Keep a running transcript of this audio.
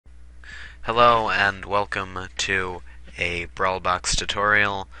Hello and welcome to a Brawlbox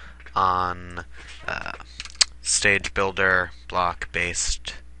tutorial on uh, Stage Builder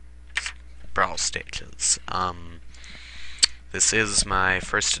block-based Brawl stages. This is my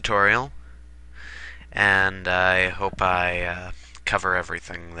first tutorial, and I hope I cover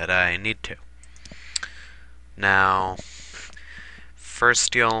everything that I need to. Now,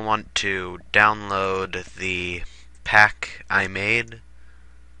 first you'll want to download the pack I made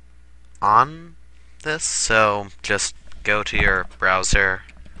on this, so just go to your browser,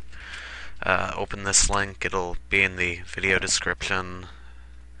 open this link, it'll be in the video description,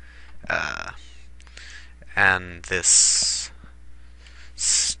 and this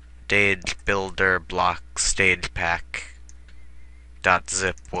stage builder block stage pack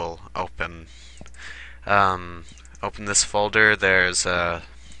 .zip will open. Open this folder, there's the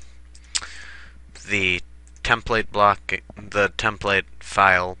template block, the template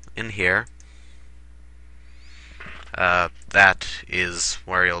file in here. That is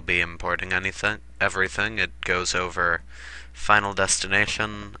where you'll be importing everything. It goes over final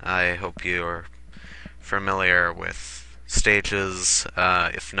destination. I hope you're familiar with stages.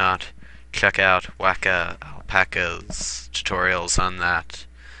 If not, check out Wacka Alpaca's tutorials on that,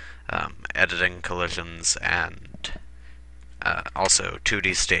 editing collisions, and also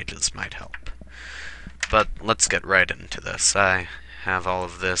 2D stages might help. But let's get right into this. I have all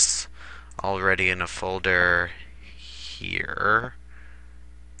of this already in a folder here.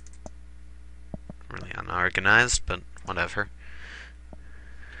 Really unorganized, but whatever.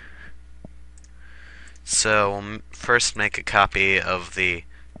 So first make a copy of the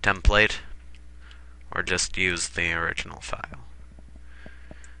template, or just use the original file.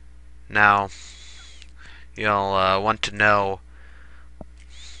 Now, you'll want to know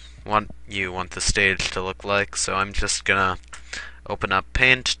what you want the stage to look like, so I'm just gonna open up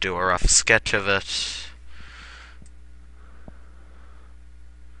Paint, do a rough sketch of it.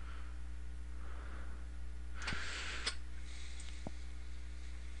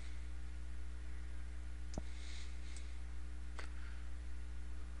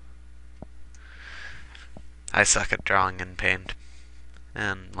 I suck at drawing in Paint.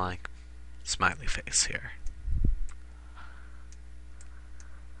 And, like, smiley face here.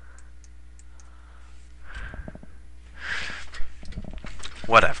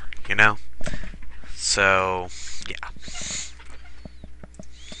 Whatever, you know? So, yeah.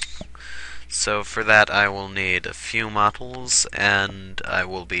 So for that I will need a few models, and I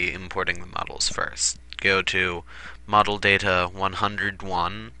will be importing the models first. Go to Model Data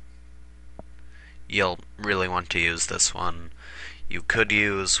 101. You'll really want to use this one. You could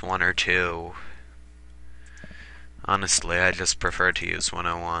use one or two. Honestly, I just prefer to use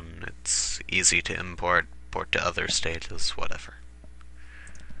 101. It's easy to import to other stages, whatever.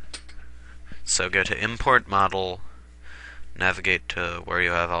 So go to Import Model, navigate to where you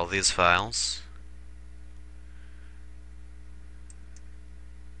have all these files,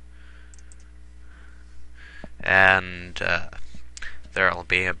 and there'll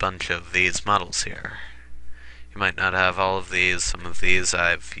be a bunch of these models here. You might not have all of these. Some of these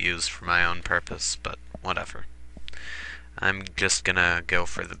I've used for my own purpose, but whatever. I'm just gonna go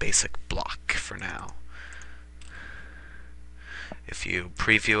for the basic block for now. If you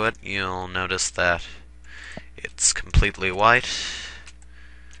preview it, you'll notice that it's completely white.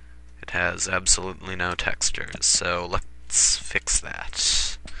 It has absolutely no textures, so let's fix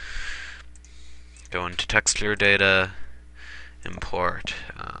that. Go into texture data, import,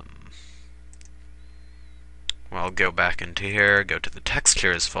 well, go back into here, go to the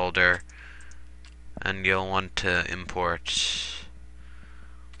textures folder, and you'll want to import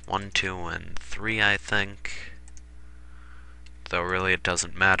 1, 2, and 3, I think. Though really it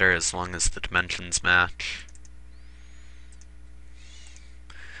doesn't matter as long as the dimensions match.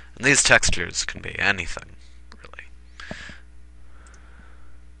 And these textures can be anything, really.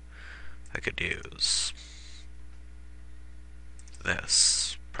 I could use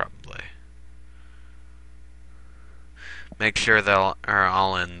this, probably. Make sure they are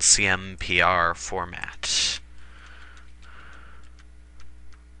all in CMPR format.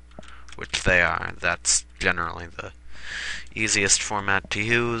 Which they are. That's generally the easiest format to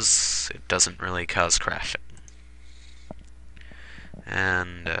use. It doesn't really cause crashing.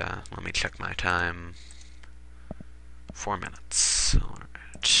 And let me check my time. 4 minutes.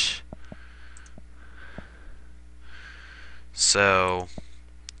 Alright. So,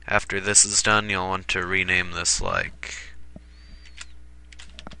 after this is done, you'll want to rename this like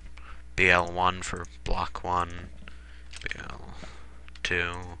BL1 for block 1,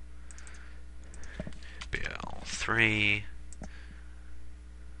 BL2, BL3,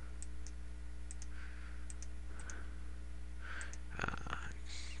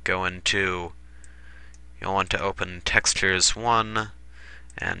 go into, you'll want to open Textures 1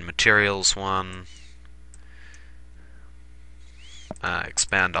 and Materials 1.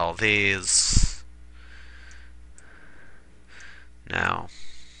 Expand all these. Now,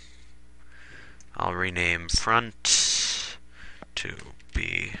 I'll rename front to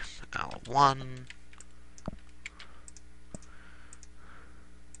BL1.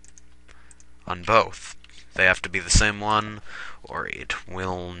 On both. They have to be the same one, or it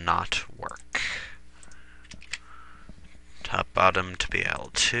will not work. Top bottom to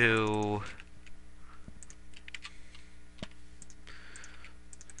BL2.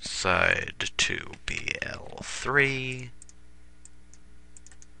 Side to BL3.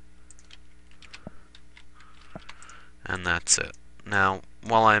 And that's it. Now,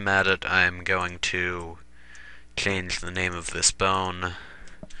 while I'm at it, I'm going to change the name of this bone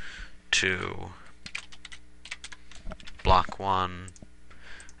to block 1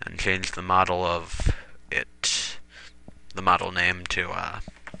 and change the model of it, the model name to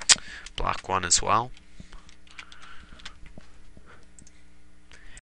block 1 as well.